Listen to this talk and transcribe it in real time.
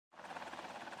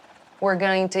We're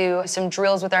going to do some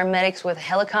drills with our medics with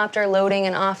helicopter loading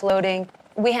and offloading.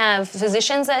 We have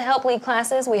physicians that help lead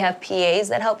classes. We have PAs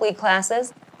that help lead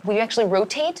classes. We actually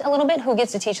rotate a little bit who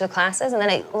gets to teach the classes, and then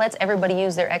it lets everybody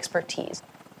use their expertise.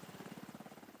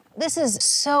 This is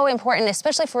so important,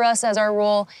 especially for us as our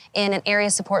role in an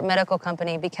area support medical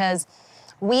company, because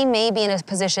we may be in a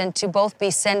position to both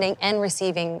be sending and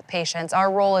receiving patients.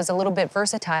 Our role is a little bit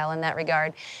versatile in that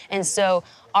regard. And so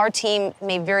our team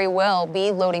may very well be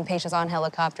loading patients on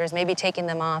helicopters, maybe taking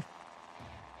them off.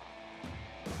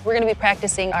 We're going to be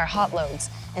practicing our hot loads.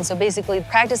 And so basically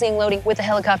practicing loading with the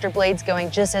helicopter blades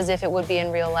going just as if it would be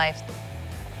in real life.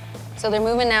 So they're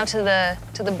moving now to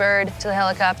the bird, to the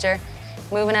helicopter,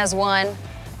 moving as one.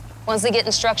 Once they get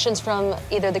instructions from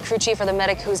either the crew chief or the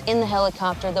medic who's in the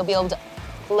helicopter, they'll be able to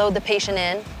load the patient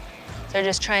in. So they're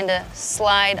just trying to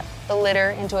slide the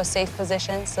litter into a safe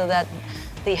position so that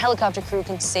the helicopter crew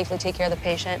can safely take care of the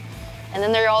patient. And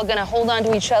then they're all gonna hold on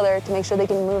to each other to make sure they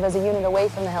can move as a unit away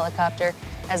from the helicopter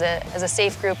as a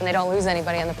safe group and they don't lose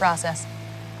anybody in the process.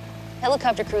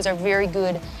 Helicopter crews are very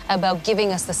good about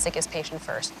giving us the sickest patient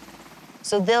first.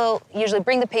 So they'll usually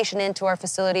bring the patient into our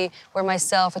facility where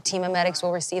myself, a team of medics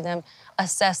will receive them,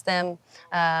 assess them,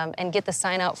 and get the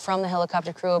sign out from the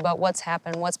helicopter crew about what's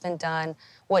happened, what's been done,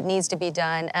 what needs to be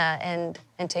done, and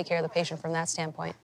take care of the patient from that standpoint.